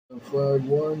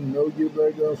5-1, no get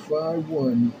back on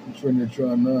 5-1.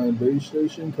 Trinitron 9 base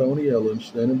station, Coney Ellen,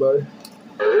 standing by. This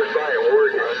thing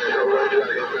working. Somebody trying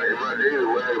to get back in my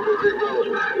diesel wagon for big roads.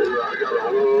 I got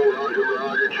a whole bunch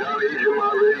of Chinese in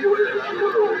my radio this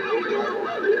afternoon. No doubt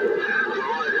about it. So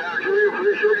I actually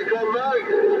appreciate you coming back.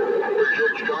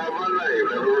 Appreciate you calling my name.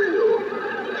 That's real.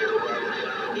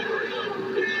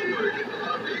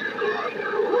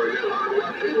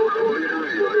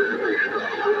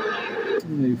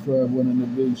 A 5-1 in the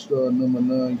big star, number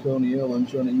 9, Coney Ellen,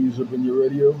 trying to ease up in your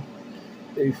radio.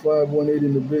 A 518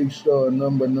 in the big star,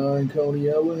 number 9, Coney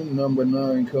Ellen, number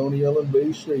 9, Coney Ellen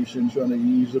base station, trying to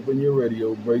ease up in your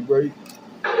radio. Break.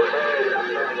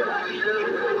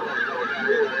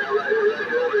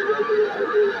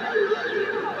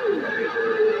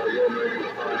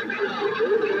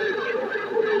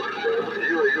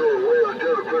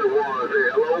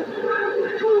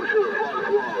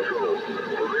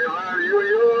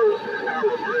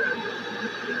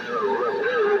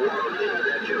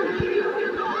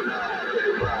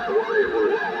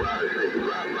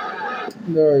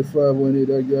 All right,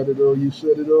 518, I got it all, you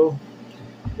said it all.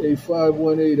 A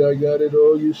 518, I got it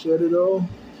all, you said it all.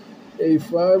 A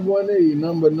 518,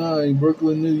 number 9,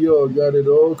 Brooklyn, New York, got it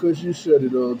all because you said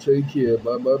it all. Take care.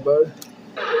 Bye.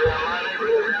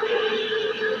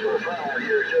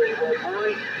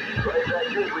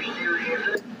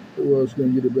 Who else gonna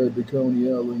get it back to Coney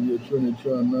Ellen? Your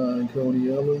Trinitron 9,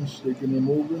 Coney Ellen, sticking and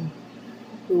moving.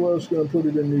 Who else gonna put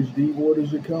it in these deep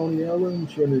waters of Coney Ellen?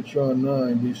 Trinitron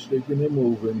 9, be sticking and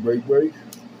moving. Break.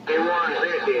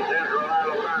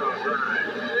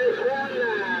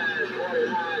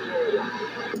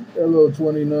 Hello,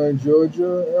 29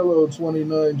 Georgia. Hello,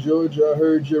 29 Georgia. I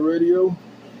heard your radio.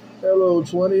 Hello,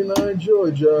 29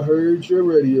 Georgia. I heard your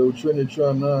radio.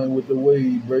 Trinitron 9 with the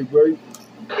wave. Break.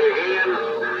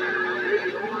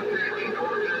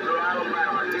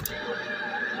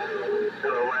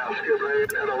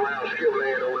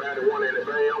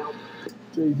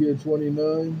 Take care,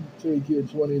 29. Take care,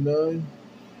 29.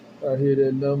 I hear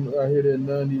that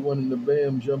 91 in the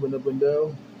BAM jumping up and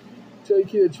down. Take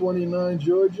care, 29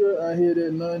 Georgia. I hear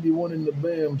that 91 in the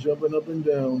BAM jumping up and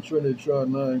down. Trinitron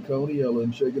 9, Coney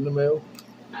Ellen, checking the mail.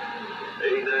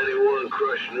 891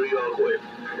 Crush, New York way.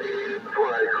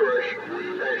 Alright, Crush.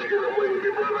 Thanksgiving way with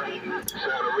your brother.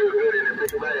 Sounded real good in the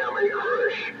big BAM, hey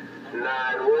Crush.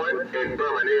 9-1 in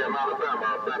Birmingham, Alabama.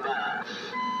 Bye-bye.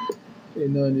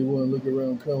 891, look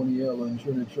around Coney Ellen,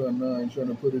 Trinitron 9, trying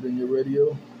to put it in your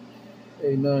radio.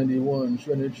 891,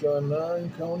 Trinitron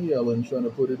 9, Coney Ellen, trying to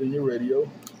put it in your radio.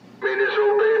 Man, this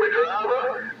old baby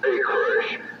driver, hey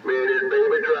Crush. Man, this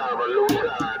baby driver, low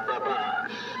side, bye-bye.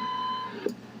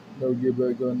 No get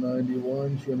back on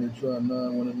 91, Trinitron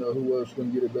 9, want to know who else going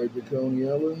to get it back to Coney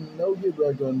Ellen? No get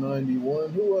back on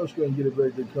 91, who else going to get it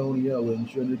back to Coney Ellen?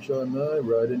 Trinitron 9,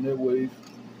 riding that wave.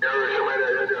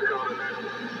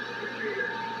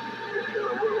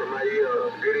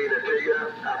 Good evening to you.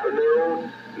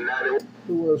 Afternoon. 91.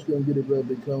 Who else gonna get it back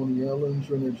to Coney Ellen?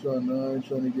 Trinitron 9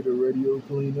 trying to get a radio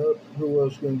clean up. Who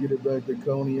else gonna get it back to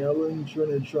Coney Ellen?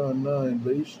 Trinitron 9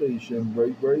 base station.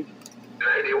 Break. 91.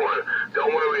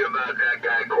 Don't worry about that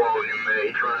guy calling you, man.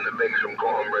 He's trying to make some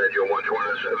cornbread. You're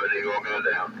 127. He gonna go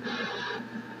down.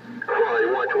 Sorry,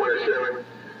 127.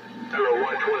 Hello,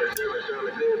 127.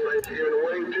 17. Thanksgiving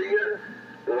wave to you.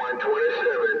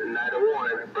 127,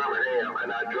 91, Birmingham,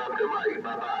 and I dropped the mic.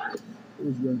 Bye-bye.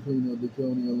 Who's going to clean up the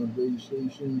Coney Ellen base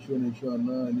station? Trinitron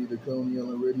 9 need a Coney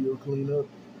Ellen radio cleanup.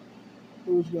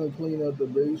 Who's going to clean up the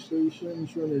base station?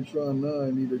 Trinitron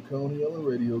 9 need a Coney Ellen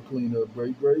radio cleanup.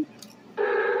 Break. No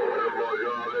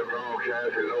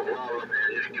problem, man.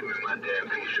 Just give me my damn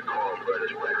piece of cornbread.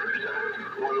 It's breakfast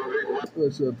time.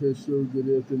 What's up, Pistol? Good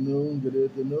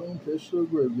afternoon. Pistol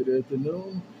Grip, good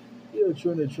afternoon. Yeah,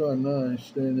 Trinitron 9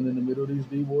 standing in the middle of these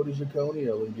deep waters of Coney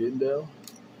Ellen, getting down.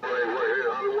 You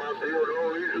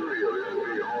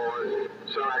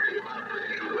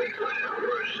wait for that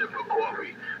first sip of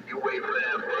coffee. You wait for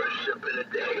that first sip of the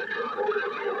day.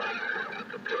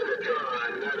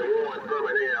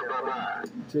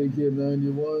 Take care,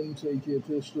 91. Take care,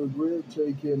 Pistol Grip.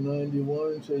 Take care,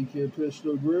 91. Take care,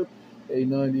 Pistol Grip. A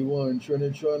 91,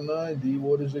 Trinitron 9, D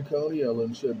Waters of Coney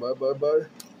Ellen said bye. 121,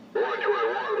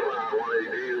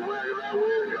 180, wagon out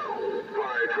window.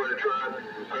 Fire Trinitron.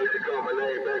 Heard you call my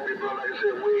name back before. Like I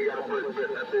said, we ain't got to put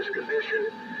this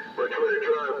condition. But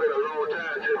Trinitron, it's been a long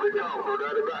time since we talked, no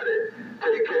doubt about it.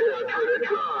 Take care,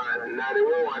 Trinitron,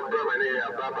 91,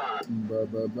 Birmingham.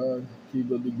 Bye.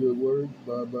 Keep up the good work.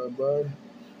 Bye.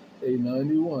 A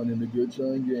 91 in the good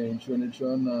time game.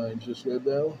 Trinitron 9 just got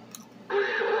down.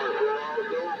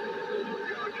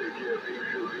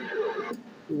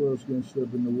 Who else gonna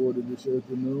step in the water this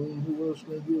afternoon? Who else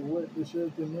gonna get wet this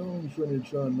afternoon?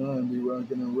 Trinitron9 be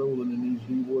rocking and rolling in these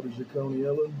deep waters of Coney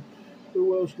Island.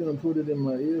 Who else gonna put it in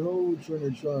my ear hole?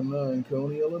 Trinitron9,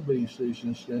 Coney Island base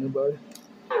station, standing by.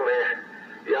 Oh man,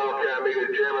 y'all got me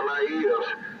jamming my ears.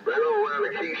 Right on around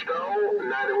the Keystone,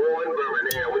 91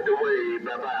 Birmingham with the wave.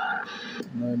 Bye-bye.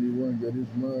 91 got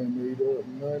his mind made up.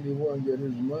 91 got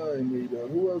his mind made up.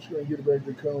 Who else gonna get back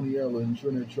to Coney Island?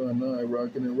 Trinitron9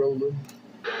 rocking and rolling.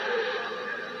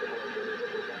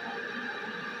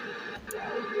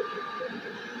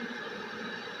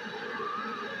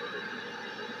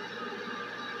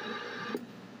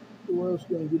 Who else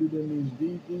gonna get it in these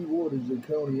deep, deep waters of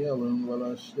Coney Island while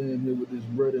I stand here with this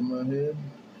bread in my hand?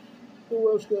 Who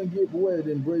else gonna get wet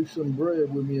and break some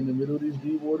bread with me in the middle of these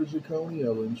deep waters of Coney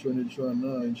Island?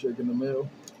 Trinitron9 checking the mail.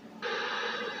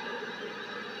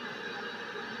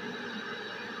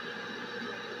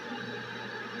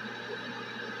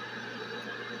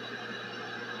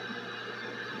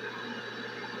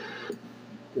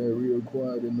 Got real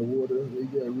quiet in the water. They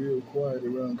got real quiet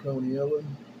around Coney Island.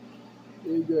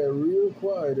 It got real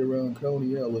quiet around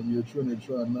Coney Island. Your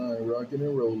Trinitron9 rocking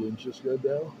and rolling. Just got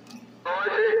down. Oh, I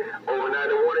see. Over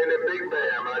 91 in the Big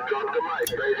Bam. I dropped the mic.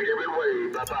 Thanksgiving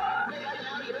wave. Bye-bye.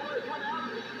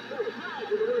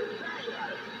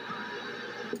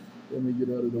 Let me get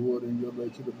out of the water and go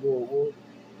back to the boardwalk.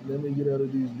 Let me get out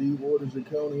of these deep waters of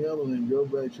Coney Island and go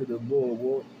back to the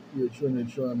boardwalk. Your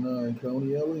Trinitron9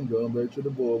 Coney Island, going back to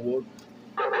the boardwalk.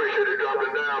 I appreciate you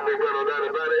dropping down, big brother, down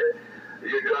about it.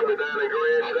 You dropped it down in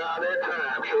Grand Style that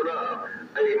time, showed up.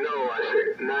 Hey, no, I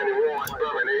said 91,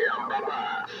 Birmingham,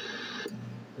 bye-bye.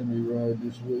 Let me ride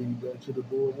this wave back to the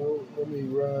boardwalk. Let me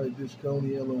ride this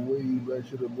Coney Island wave back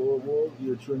to the boardwalk.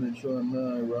 Your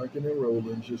Trinitron9 rocking and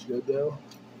rolling. Just got down.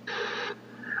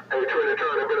 Hey,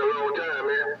 Trinitron, it's been a long time,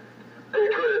 man. Hey,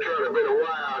 Trinitron, it's been a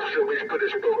while since we put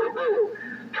this spoken bro.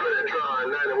 Trinitron,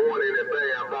 91 in the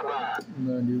bam, bye-bye.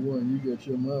 91, you got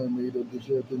your mind made up this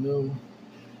afternoon.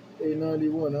 Hey,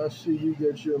 91, I see you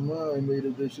got your mind made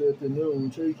up this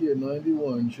afternoon. Take care,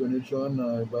 91,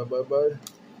 Trinitron9. Bye-bye-bye.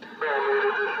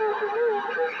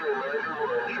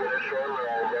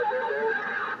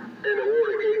 And the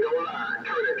water gate don't lie.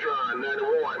 Trinitron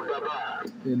 91, bye-bye.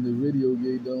 And the video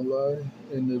gate don't lie.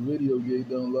 And the video gate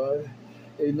don't lie.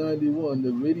 Hey, 91,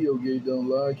 the video gate don't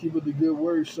lie. Keep it the good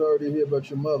word. Sorry to hear about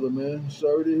your mother, man.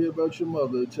 Sorry to hear about your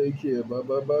mother. Take care.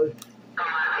 Bye-bye-bye.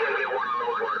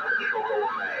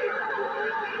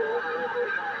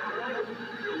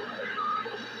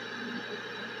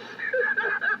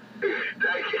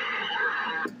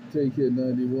 Take care,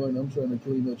 91. I'm trying to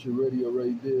clean up your radio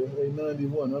right there. Hey,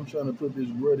 91, I'm trying to put this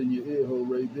bread in your ear hole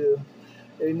right there.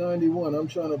 Hey, 91, I'm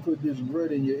trying to put this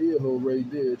bread in your ear hole right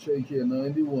there. Take care,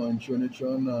 91,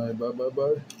 Trinitron9.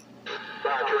 Bye-bye-bye.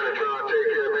 Bye, Trinitron. Take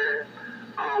care, man.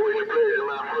 Always a pleasure,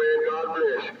 my friend. God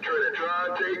bless. Trinitron,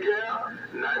 take care.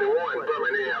 91,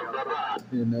 Birmingham. Bye-bye.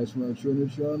 And that's my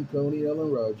Trinitron, Coney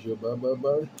Island Roger.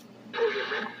 Bye-bye-bye. He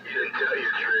didn't tell you,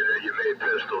 Trin, that you made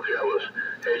Pistol jealous.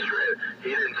 Hey, Trin, he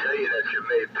didn't tell you that you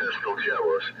made Pistol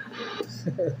jealous.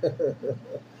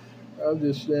 I'm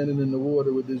just standing in the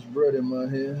water with this bread in my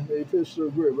hand. Hey, Pistol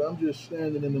Grip, I'm just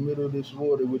standing in the middle of this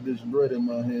water with this bread in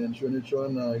my hand.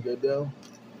 Trinitron9, got down?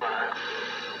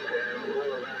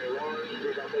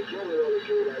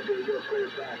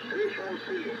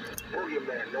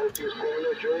 Northeast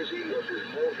corner, Jersey, versus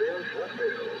Moreville, Fort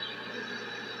Mills.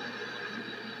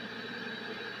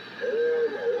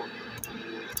 Hello.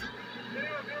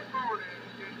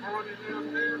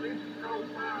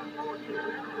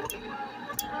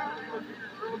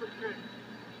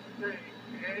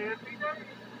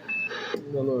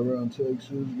 Hello around Texas,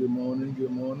 good morning,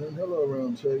 good morning. Hello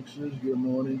around Texas, good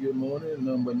morning, good morning.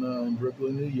 Number 9,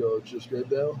 Brooklyn, New York, just got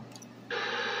down.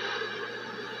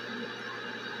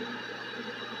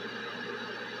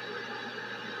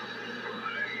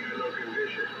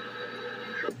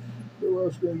 Who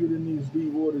else gonna get in these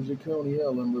deep waters of Coney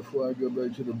Island before I go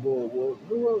back to the boardwalk?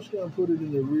 Who else gonna put it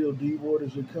in the real deep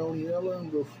waters of Coney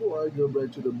Island before I go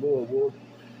back to the boardwalk?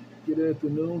 Good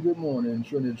afternoon, good morning.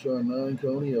 Trinitron9,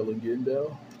 Coney Island, getting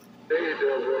down. Hey,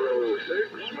 Del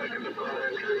 106, making the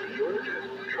Pine Tree, Georgia.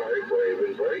 Try wave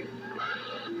and break.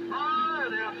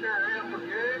 Fine out there,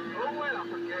 Applegate. Oh,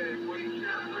 Applegate. We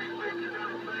share 3 weeks and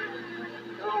everything.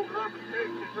 No rubber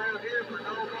Texas out here for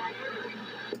no long years.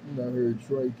 I heard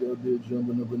Trike out there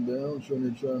jumping up and down.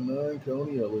 Trinitron9,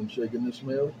 Coney Island, checking the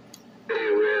smell. Hey,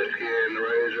 Whiskey and the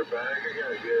Razorback. I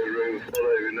got a good room full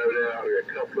of you, no doubt. I got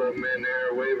a couple of them in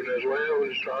there waving as well. We'll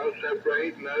just try to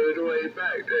separate and know the way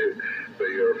back to. But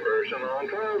you're a person on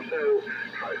top, so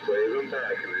try waving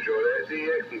back and enjoy that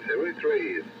DX and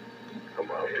 73s. I'm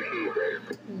off the key,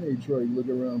 baby. Hey, Trike, look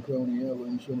around Coney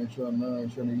Island,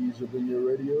 Trinitron9 trying to ease up in your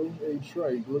radio. Hey,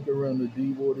 Trike, look around the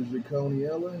deep waters of Coney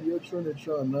Island. You're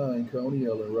Trinitron9, Coney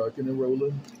Island, rocking and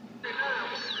rolling.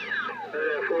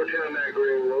 14 on that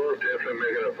Green Wolf, definitely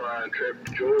making a fine trip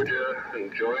to Georgia.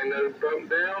 Enjoying the bump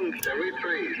down,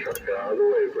 73s. Truck out of the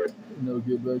way, bro. No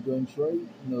get back on Trike,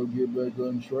 no get back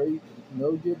on Trike,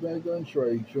 no get back on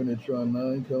Trike.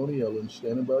 Trinitron9, Coney Island,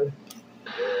 standing by.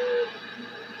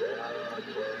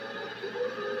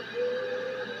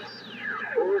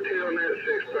 14 on that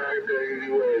 6-pack, taking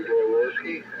you away, there,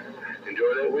 whiskey.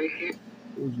 Enjoy that weekend.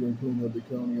 Who's going to clean up the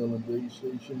Coney Island base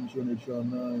station?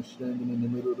 Trinitron9 standing in the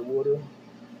middle of the water.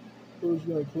 Who's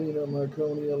going to clean up my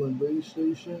Coney Island base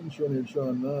station?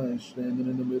 Trinitron9 standing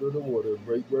in the middle of the water.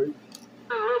 Break, break.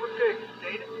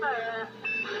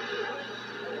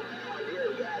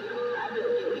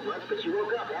 But you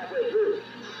woke up halfway through.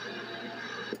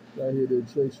 I hear that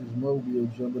Texas Mobile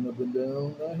jumping up and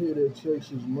down. I hear that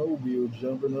Texas Mobile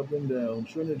jumping up and down.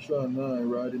 Trinitron9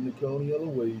 riding the Coney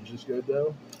Island wave. Just got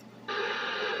down.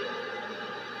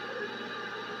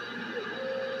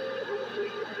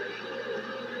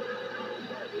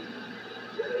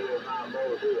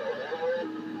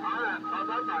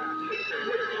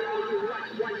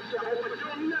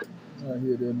 I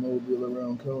hear that Mobile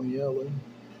around Coney Island.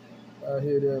 I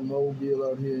hear that Mobile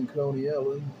out here in Coney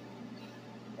Island.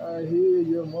 I hear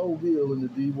your Mobile in the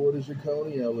deep waters of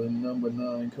Coney Island. Number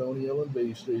 9 Coney Island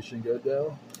base station. Got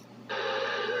down.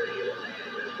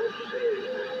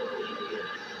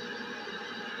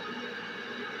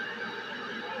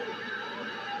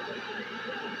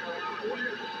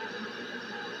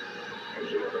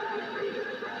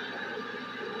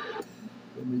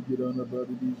 Let me get on up out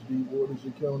of these deep waters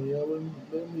of Coney Island.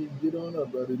 Let me get on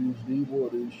up out of these deep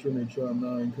waters.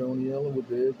 Trinitron9 Coney Island with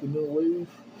the afternoon wave.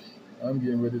 I'm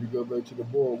getting ready to go back to the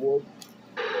boardwalk.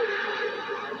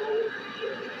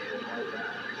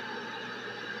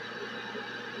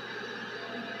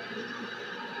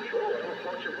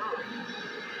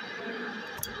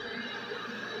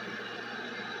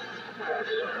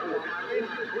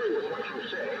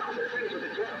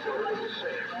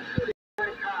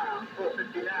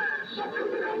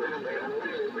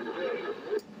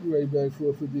 Right back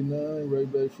 459,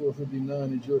 right back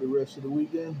 459. Enjoy the rest of the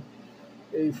weekend.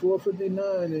 Hey,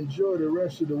 459, enjoy the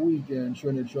rest of the weekend.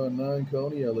 Trinitron9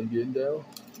 Coney Island getting down.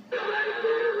 Right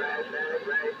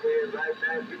back.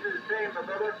 You do the same, my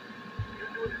brother. You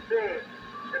do the same.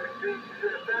 73 to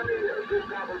the family, a good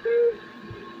couple days,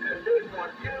 and a safe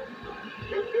one too.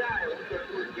 API, we can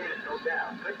do it again, no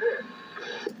doubt. Click this.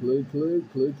 Click, click,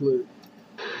 click, click.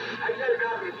 I got a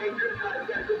copy. Take your time. You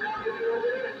got a good copy of it over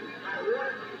there?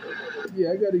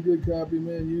 Yeah, I got a good copy,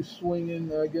 man. You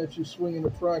swinging, I got you swinging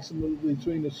approximately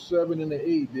between the 7 and the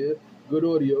 8 there. Good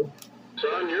audio.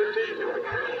 Son, your team. I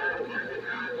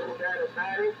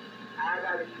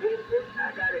gotta take it.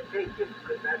 I gotta take it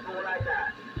because that's all I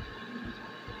got.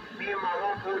 Me and my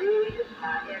 148,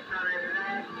 my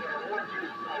S999,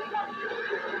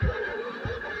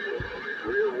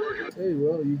 Hey,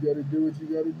 well, you got to do what you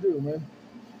got to do, man.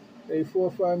 Hey,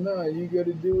 459, you got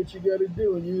to do what you got to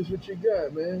do and use what you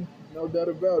got, man. No doubt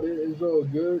about it. It's all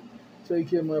good. Take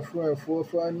care, my friend.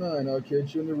 459. I'll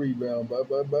catch you in the rebound. Bye,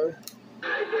 bye, bye. Right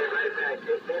back.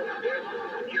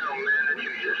 Yo, man, you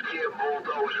just can't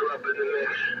bulldozer up in the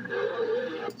mix.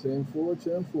 10-4,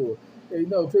 10-4. Hey,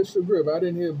 no, pistol grip. I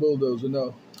didn't hear bulldozer,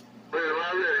 no.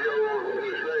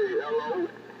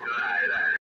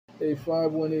 Hey,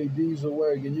 518 Diesel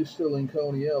Wagon, you're still in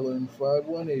Coney Island.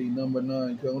 518, number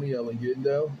 9, Coney Island, getting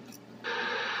down.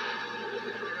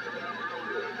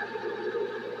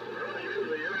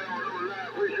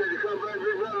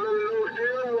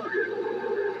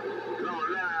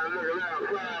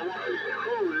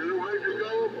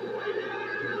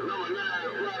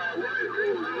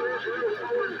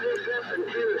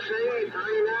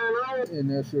 And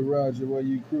that's a Roger while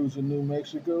you cruising New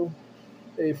Mexico.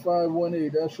 Hey,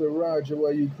 518, that's a Roger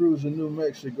while you cruising New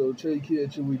Mexico. Take care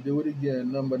till we do it again.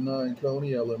 Number 9,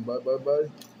 Coney Island. Bye, bye, bye.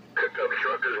 Pickup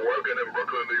truck is working in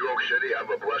Brooklyn, New York City.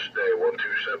 Have a blessed day.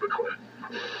 127 Clint.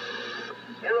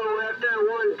 Hello, after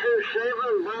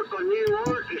 127, Brooklyn, New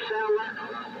York. You sound like...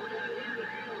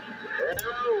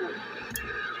 Hello.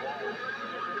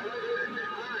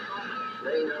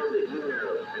 They know that you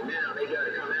know, and now they gotta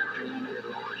come after you.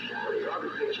 They probably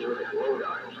get you with the blow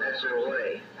dials. That's their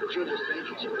way. But you just think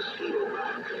it's a mosquito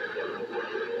bite.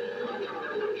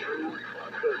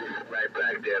 Right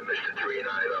back there, Mr.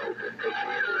 390. Hey,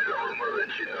 390, I'm gonna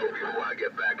let you know before I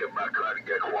get back in my car to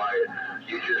get quiet.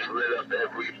 You just lit up the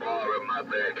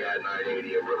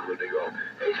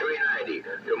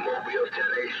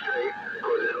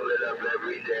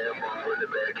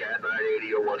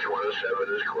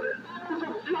 107 is clear.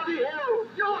 Bloody hell!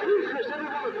 You're useless, every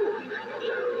one of you!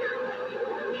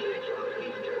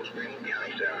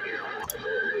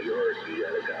 Yours, you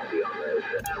got a copy on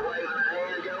those.